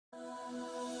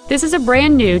This is a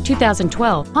brand new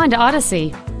 2012 Honda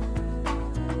Odyssey.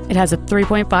 It has a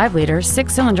 3.5-liter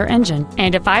six-cylinder engine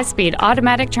and a 5-speed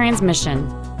automatic transmission.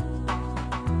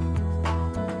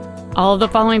 All of the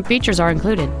following features are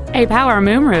included: a power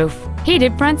moonroof,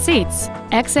 heated front seats,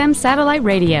 XM satellite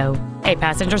radio, a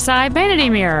passenger side vanity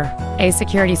mirror, a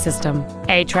security system,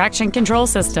 a traction control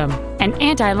system, an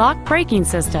anti-lock braking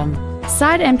system,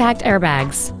 side impact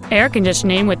airbags, air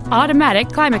conditioning with automatic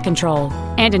climate control,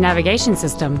 and a navigation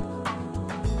system.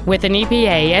 With an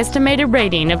EPA estimated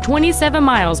rating of 27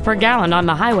 miles per gallon on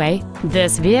the highway,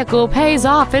 this vehicle pays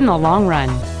off in the long run.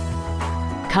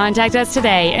 Contact us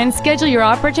today and schedule your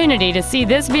opportunity to see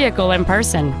this vehicle in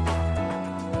person.